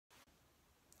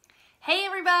Hey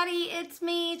everybody, it's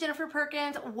me, Jennifer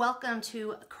Perkins. Welcome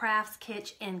to Crafts,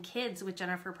 Kitsch, and Kids with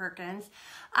Jennifer Perkins.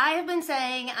 I have been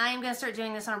saying I'm going to start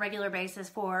doing this on a regular basis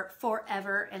for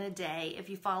forever and a day. If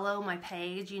you follow my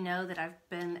page, you know that I've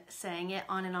been saying it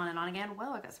on and on and on again.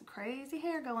 Whoa, I got some crazy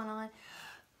hair going on.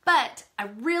 But I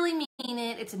really mean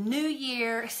it. It's a new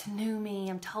year. It's a new me.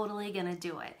 I'm totally going to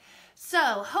do it. So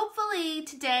hopefully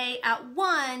today at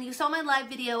 1, you saw my live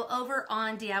video over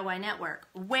on DIY Network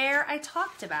where I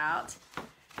talked about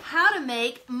how to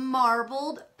make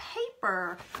marbled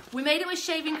paper. We made it with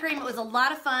shaving cream. It was a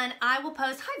lot of fun. I will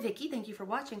post, hi Vicky, thank you for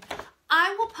watching.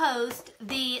 I will post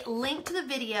the link to the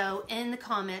video in the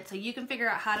comments so you can figure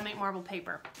out how to make marbled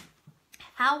paper.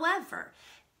 However,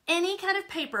 any kind of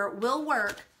paper will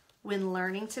work when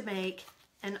learning to make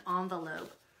an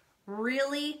envelope.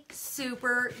 Really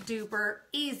super duper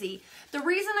easy. The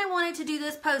reason I wanted to do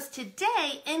this post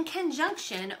today in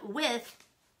conjunction with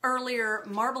earlier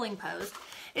marbling post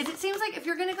is it seems like if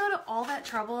you're going to go to all that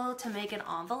trouble to make an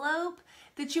envelope,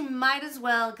 that you might as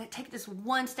well take this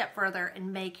one step further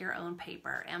and make your own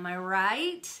paper. Am I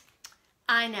right?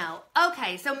 I know.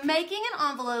 Okay, so making an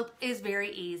envelope is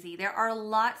very easy. There are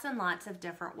lots and lots of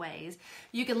different ways.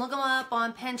 You can look them up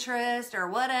on Pinterest or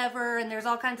whatever, and there's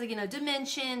all kinds of,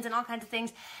 dimensions and all kinds of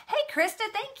things. Hey, Krista,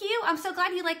 thank you. I'm so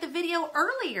glad you liked the video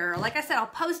earlier. Like I said, I'll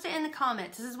post it in the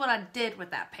comments. This is what I did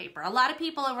with that paper. A lot of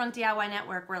people over on DIY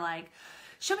Network were like,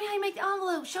 show me how you make the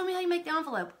envelope. Show me how you make the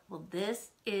envelope. Well,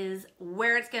 this is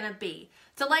where it's going to be.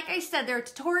 So like I said, there are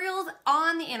tutorials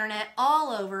on the internet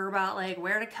all over about like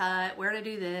where to cut, where to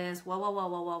do this, whoa, whoa, whoa,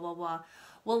 whoa, whoa, whoa, whoa.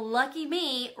 Well, lucky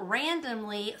me,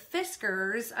 randomly,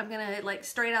 Fiskars, I'm going to like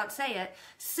straight out say it,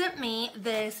 sent me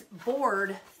this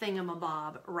board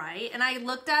thingamabob, right? And I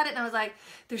looked at it and I was like,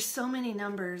 there's so many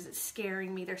numbers, it's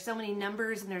scaring me. There's so many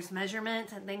numbers and there's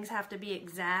measurements and things have to be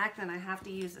exact and I have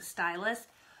to use a stylus.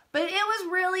 But it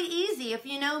was really easy. If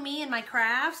you know me and my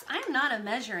crafts, I'm not a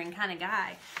measuring kind of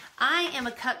guy. I am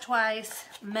a cut twice,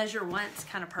 measure once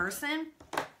kind of person.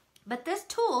 But this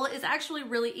tool is actually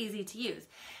really easy to use.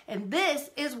 And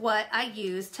this is what I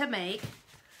use to make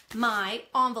my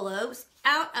envelopes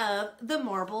out of the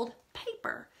marbled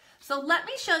paper. So let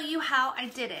me show you how I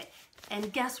did it.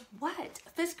 And guess what?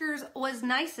 Fiskars was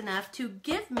nice enough to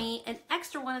give me an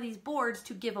extra one of these boards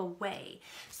to give away.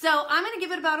 So I'm going to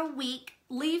give it about a week.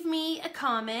 Leave me a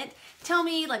comment. Tell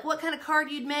me like what kind of card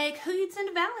you'd make, who you'd send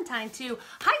a Valentine to.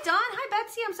 Hi, Dawn. Hi,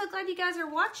 Betsy. I'm so glad you guys are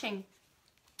watching.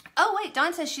 Oh, wait.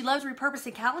 Dawn says she loves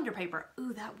repurposing calendar paper.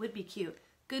 Ooh, that would be cute.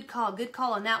 Good call. Good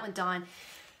call on that one, Dawn.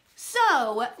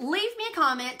 So leave me a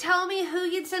comment. Tell me who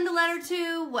you'd send a letter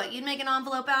to, what you'd make an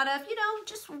envelope out of,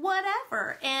 just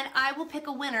whatever. And I will pick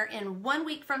a winner in 1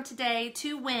 week from today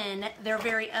to win their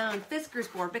very own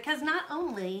Fiskars board, because not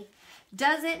only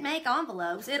does it make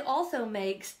envelopes, it also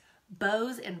makes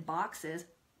bows and boxes.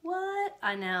 What?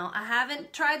 I know. I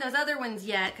haven't tried those other ones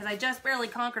yet because I just barely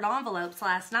conquered envelopes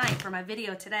last night for my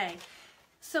video today.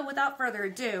 So without further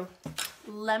ado,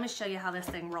 let me show you how this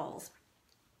thing rolls.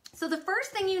 So the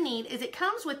first thing you need is it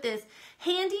comes with this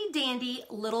handy dandy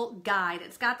little guide.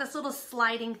 It's got this little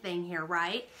sliding thing here,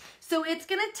 right? So it's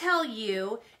going to tell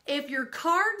you if your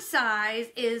card size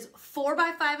is 4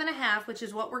 by 5.5, which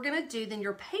is what we're going to do, then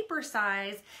your paper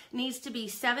size needs to be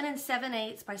 7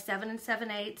 7/8 by 7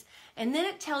 7/8. And then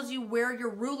it tells you where your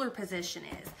ruler position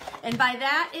is. And by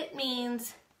that, it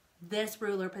means this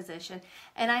ruler position.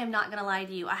 And I am not going to lie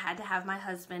to you. I had to have my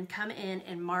husband come in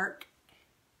and mark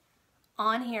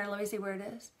on here. Let me see where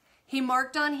it is. He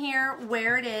marked on here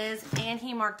where it is, and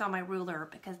he marked on my ruler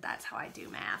because that's how I do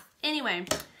math. Anyway,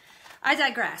 I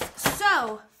digress.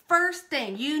 So first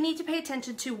thing, you need to pay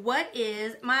attention to what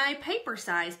is my paper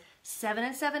size,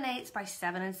 7 7/8 by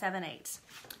 7 7/8.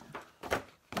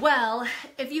 Well,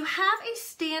 if you have a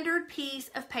standard piece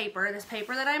of paper, this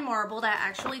paper that I marbled, I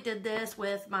actually did this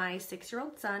with my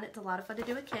 6-year-old son. It's a lot of fun to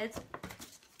do with kids.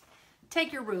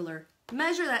 Take your ruler,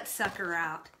 measure that sucker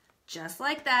out. Just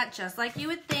like that, just like you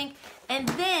would think, and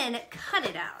then cut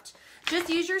it out. Just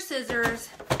use your scissors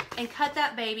and cut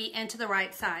that baby into the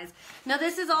right size. Now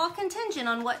this is all contingent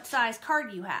on what size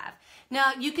card you have.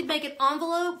 Now you could make an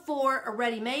envelope for a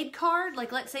ready-made card,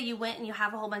 like let's say you went and you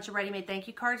have a whole bunch of ready-made thank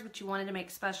you cards, but you wanted to make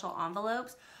special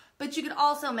envelopes. But you could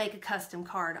also make a custom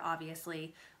card,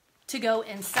 obviously, to go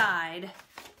inside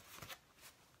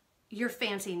your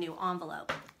fancy new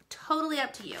envelope. Totally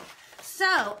up to you.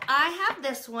 So I have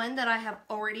this one that I have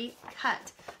already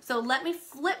cut. So let me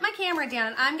flip my camera down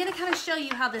and I'm going to kind of show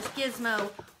you how this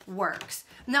gizmo works.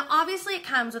 Now, obviously, it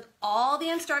comes with all the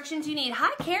instructions you need.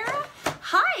 Hi, Kara.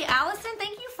 Hi, Allison.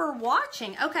 Thank you for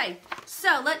watching. Okay,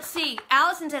 so let's see.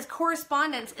 Allison says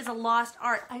correspondence is a lost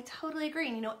art. I totally agree.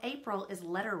 And you know, April is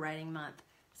letter writing month.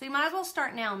 So you might as well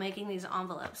start now making these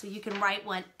envelopes so you can write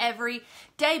one every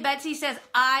day. Betsy says,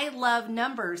 I love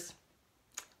numbers.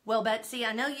 Well, Betsy,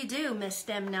 I know you do, Miss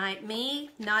STEM Night.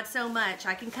 Me, not so much.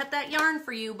 I can cut that yarn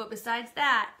for you, but besides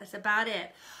that, that's about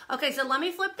it. Okay, so let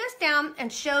me flip this down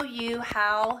and show you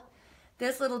how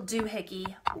this little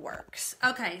doohickey works.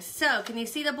 Okay, so can you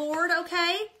see the board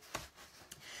okay?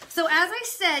 So as I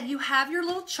said, you have your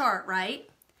little chart, right?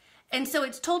 And so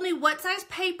it's told me what size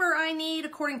paper I need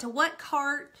according to what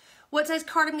size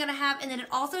card I'm gonna have, and then it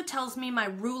also tells me my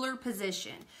ruler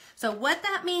position. So what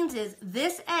that means is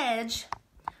this edge,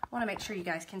 I want to make sure you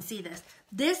guys can see this.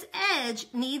 This edge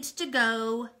needs to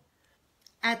go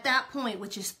at that point,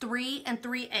 which is 3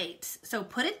 3/8. So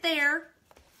put it there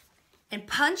and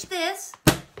punch this,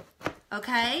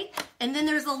 okay? And then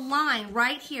there's a line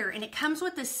right here, and it comes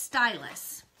with this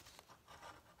stylus.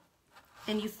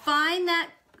 And you find that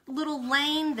little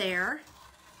lane there,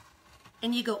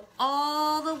 and you go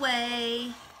all the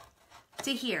way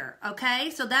to here,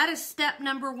 okay? So that is step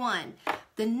number 1.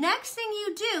 The next thing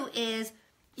you do is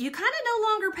you kind of no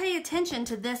longer pay attention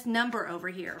to this number over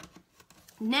here.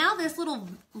 Now this little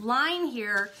line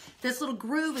here, this little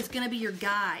groove is going to be your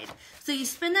guide. So you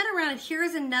spin that around, and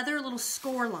here's another little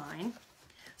score line.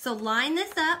 So line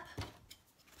this up,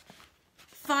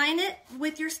 find it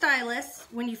with your stylus.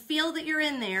 When you feel that you're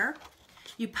in there,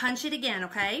 you punch it again,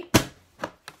 okay?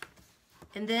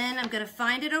 And then I'm going to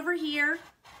find it over here,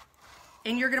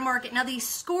 and you're going to mark it. Now these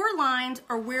score lines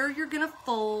are where you're going to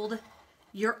fold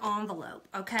your envelope,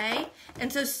 okay?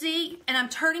 And so see, and I'm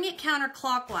turning it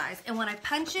counterclockwise, and when I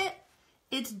punch it,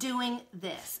 it's doing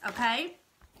this, okay?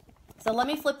 So let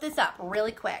me flip this up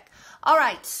really quick. All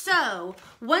right, so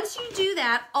once you do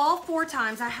that all 4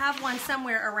 times, I have one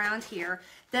somewhere around here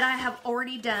that I have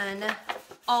already done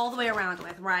all the way around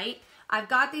with, right? I've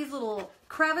got these little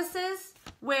crevices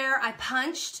where I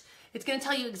punched. It's gonna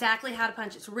tell you exactly how to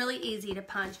punch. It's really easy to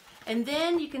punch. And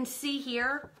then you can see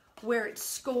here where it's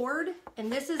scored,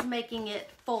 and this is making it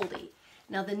foldy.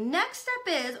 Now the next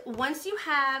step is, once you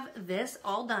have this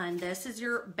all done, this is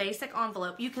your basic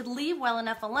envelope. You could leave well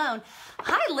enough alone.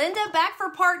 Hi Linda, back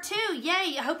for part 2.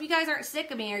 Yay, I hope you guys aren't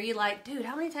sick of me. Are you like, dude,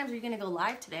 how many times are you gonna go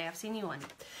live today? I've seen you on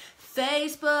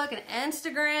Facebook and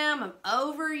Instagram. I'm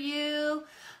over you.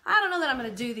 I don't know that I'm going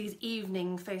to do these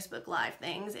evening Facebook Live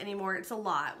things anymore. It's a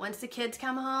lot. Once the kids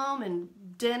come home and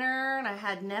dinner, and I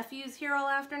had nephews here all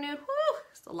afternoon, whew,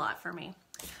 it's a lot for me.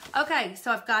 Okay,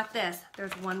 so I've got this.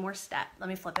 There's one more step. Let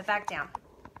me flip it back down.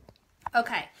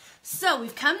 Okay, so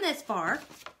we've come this far.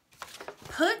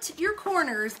 Put your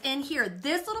corners in here.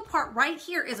 This little part right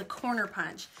here is a corner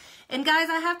punch. And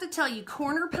guys, I have to tell you,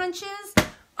 corner punches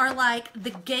are like the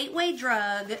gateway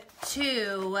drug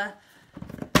to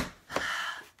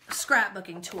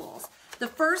scrapbooking tools. The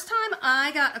first time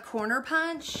I got a corner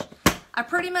punch, I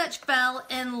pretty much fell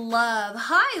in love.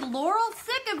 Hi, Laurel,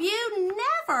 sick of you?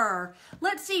 Never.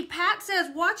 Let's see, Pat says,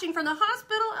 watching from the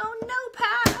hospital. Oh no,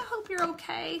 Pat, I hope you're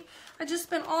okay. I just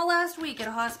spent all last week at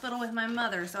a hospital with my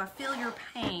mother, so I feel your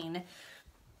pain.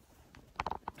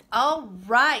 All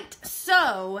right,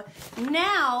 so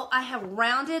now I have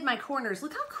rounded my corners.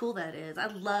 Look how cool that is. I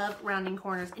love rounding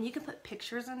corners, and you can put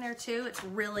pictures in there too. It's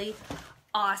really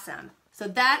awesome. So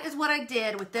that is what I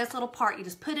did with this little part. You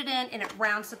just put it in and it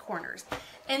rounds the corners.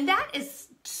 And that is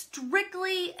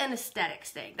strictly an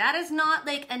aesthetics thing. That is not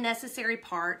like a necessary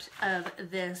part of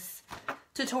this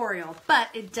tutorial, but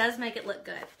it does make it look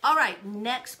good. All right,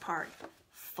 next part,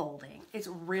 folding. It's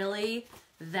really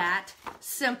that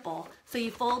simple. So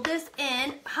you fold this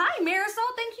in. Hi,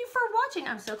 Marisol, thank you for watching.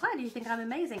 I'm so glad you think I'm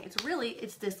amazing.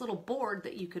 It's this little board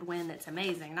that you could win that's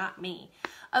amazing, not me.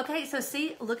 Okay, so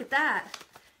see, look at that.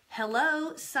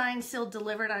 Hello, signed, sealed,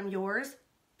 delivered, I'm yours.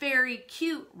 Very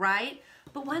cute, right?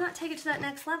 But why not take it to that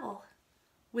next level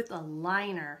with a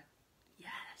liner?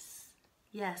 Yes,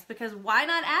 yes, because why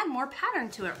not add more pattern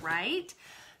to it, right?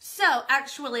 So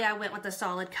actually I went with a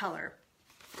solid color.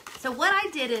 So what I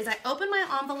did is I opened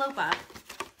my envelope up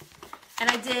and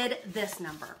I did this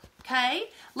number, okay?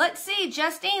 Let's see,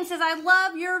 Justine says, I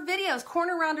love your videos.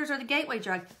 Corner rounders are the gateway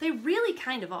drug. They really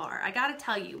kind of are. I gotta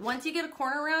tell you, once you get a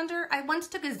corner rounder, I once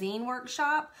took a zine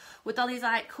workshop with all these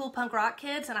like cool punk rock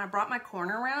kids, and I brought my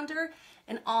corner rounder,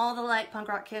 and all the like punk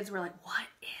rock kids were like, what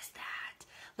is that?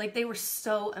 Like they were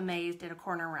so amazed at a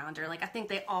corner rounder. Like I think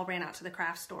they all ran out to the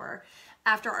craft store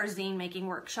after our zine making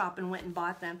workshop and went and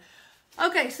bought them.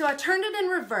 Okay, so I turned it in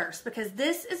reverse because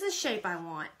this is the shape I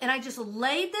want. And I just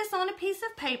laid this on a piece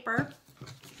of paper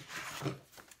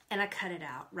and I cut it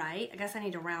out, right? I guess I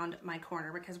need to round my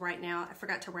corner because right now I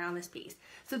forgot to round this piece.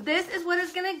 So this is what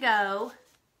is gonna go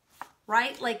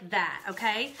right like that,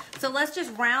 okay? So let's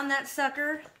just round that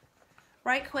sucker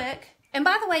right quick. And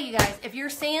by the way, you guys, if you're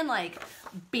seeing like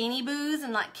Beanie Boos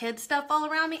and like kid stuff all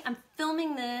around me, I'm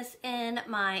filming this in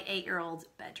my 8-year-old's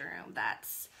bedroom.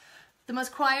 That's the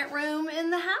most quiet room in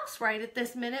the house right at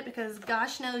this minute because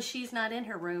gosh knows she's not in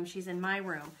her room, she's in my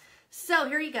room. So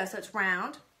here you go, so it's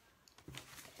round.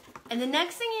 And the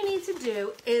next thing you need to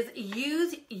do is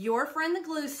use your friend the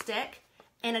glue stick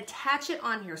and attach it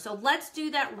on here. So let's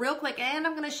do that real quick. And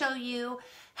I'm gonna show you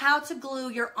how to glue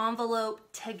your envelope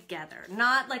together.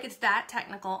 Not like it's that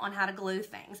technical on how to glue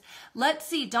things. Let's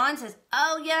see, Dawn says,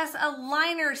 oh yes, a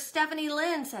liner. Stephanie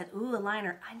Lynn said, ooh, a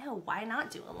liner. I know, why not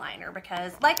do a liner?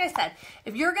 Because like I said,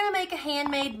 if you're gonna make a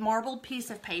handmade marbled piece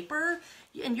of paper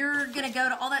and you're gonna go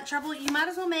to all that trouble, you might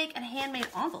as well make a handmade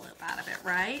envelope out of it,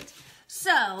 right?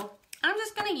 So I'm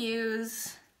just gonna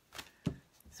use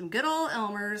some good old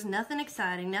Elmer's, nothing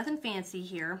exciting, nothing fancy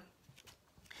here.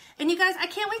 And you guys, I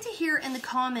can't wait to hear in the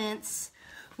comments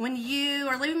when you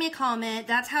are leaving me a comment,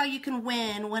 that's how you can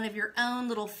win one of your own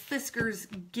little Fiskars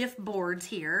gift boards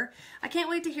here. I can't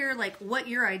wait to hear like what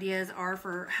your ideas are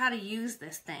for how to use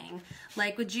this thing.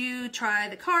 Like, would you try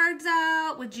the cards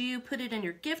out? Would you put it in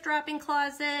your gift wrapping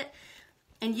closet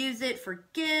and use it for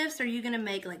gifts? Are you gonna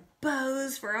make like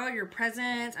bows for all your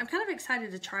presents? I'm kind of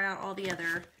excited to try out all the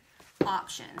other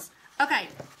options. Okay,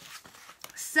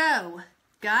 so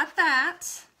got that.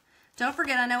 Don't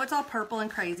forget, I know it's all purple and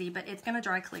crazy, but it's gonna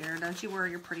dry clear. Don't you worry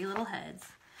your pretty little heads.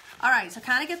 All right, so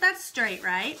kind of get that straight,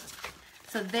 right?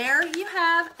 So there you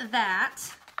have that.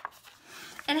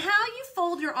 And how you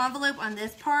fold your envelope on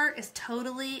this part is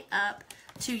totally up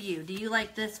to you. Do you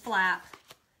like this flap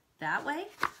that way?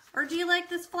 Or do you like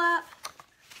this flap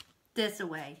this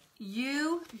way?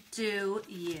 You do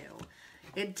you.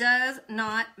 It does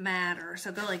not matter.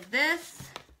 So go like this,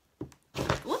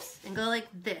 whoops, and go like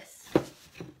this.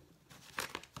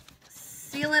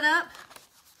 Seal it up,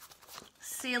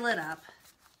 seal it up.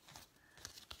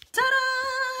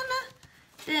 Ta-da!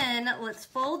 Then let's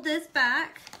fold this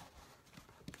back.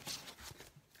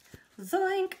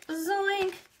 Zoink,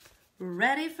 zoink,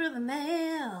 ready for the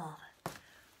mail.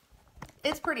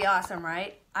 It's pretty awesome,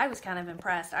 right? I was kind of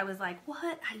impressed. I was like,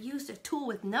 what? I used a tool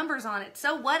with numbers on it.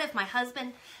 So what if my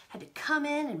husband had to come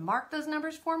in and mark those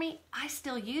numbers for me? I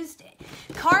still used it.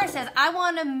 Cara says, I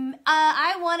want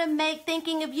to make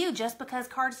thinking of you just because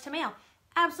cards to mail.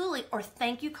 Absolutely. Or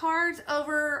thank you cards.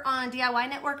 Over on DIY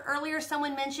Network earlier,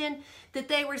 someone mentioned that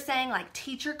they were saying like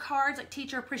teacher cards, like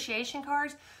teacher appreciation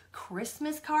cards,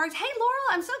 Christmas cards. Hey,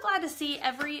 Laurel, I'm so glad to see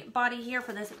everybody here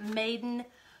for this maiden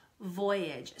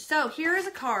voyage. So here is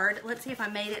a card. Let's see if I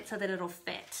made it so that it'll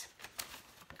fit.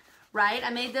 Right?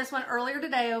 I made this one earlier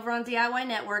today over on DIY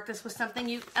Network. This was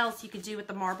something else you could do with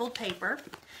the marbled paper.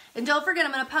 And don't forget,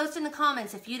 I'm going to post in the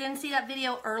comments. If you didn't see that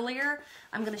video earlier,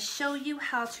 I'm going to show you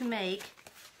how to make.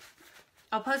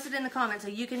 I'll post it in the comments so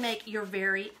you can make your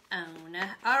very own.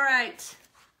 All right.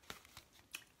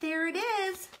 There it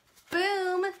is.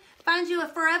 Boom. Find you a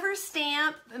forever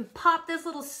stamp and pop this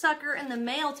little sucker in the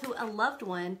mail to a loved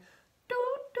one.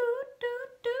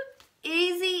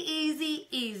 Easy, easy,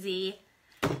 easy.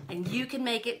 And you can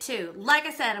make it too. Like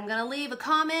I said, I'm going to leave a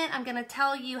comment. I'm going to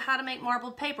tell you how to make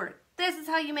marbled paper. This is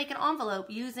how you make an envelope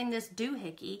using this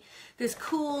doohickey, this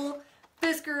cool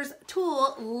Fiskars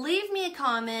tool. Leave me a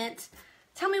comment.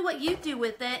 Tell me what you do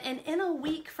with it. And in a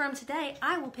week from today,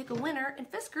 I will pick a winner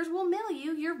and Fiskars will mail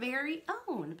you your very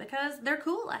own because they're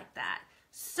cool like that.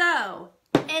 So,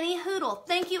 any hoodle.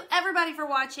 Thank you everybody for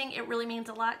watching. It really means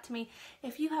a lot to me.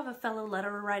 If you have a fellow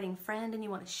letter writing friend and you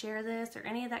want to share this or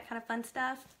any of that kind of fun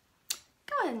stuff,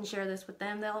 go ahead and share this with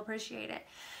them. They'll appreciate it.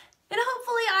 And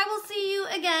hopefully I will see you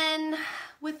again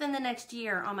within the next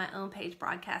year on my own page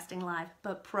broadcasting live,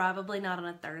 but probably not on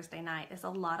a Thursday night. It's a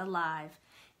lot of live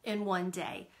in one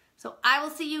day. So I will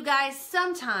see you guys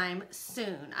sometime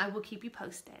soon. I will keep you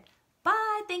posted.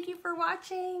 Bye. Thank you for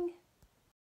watching.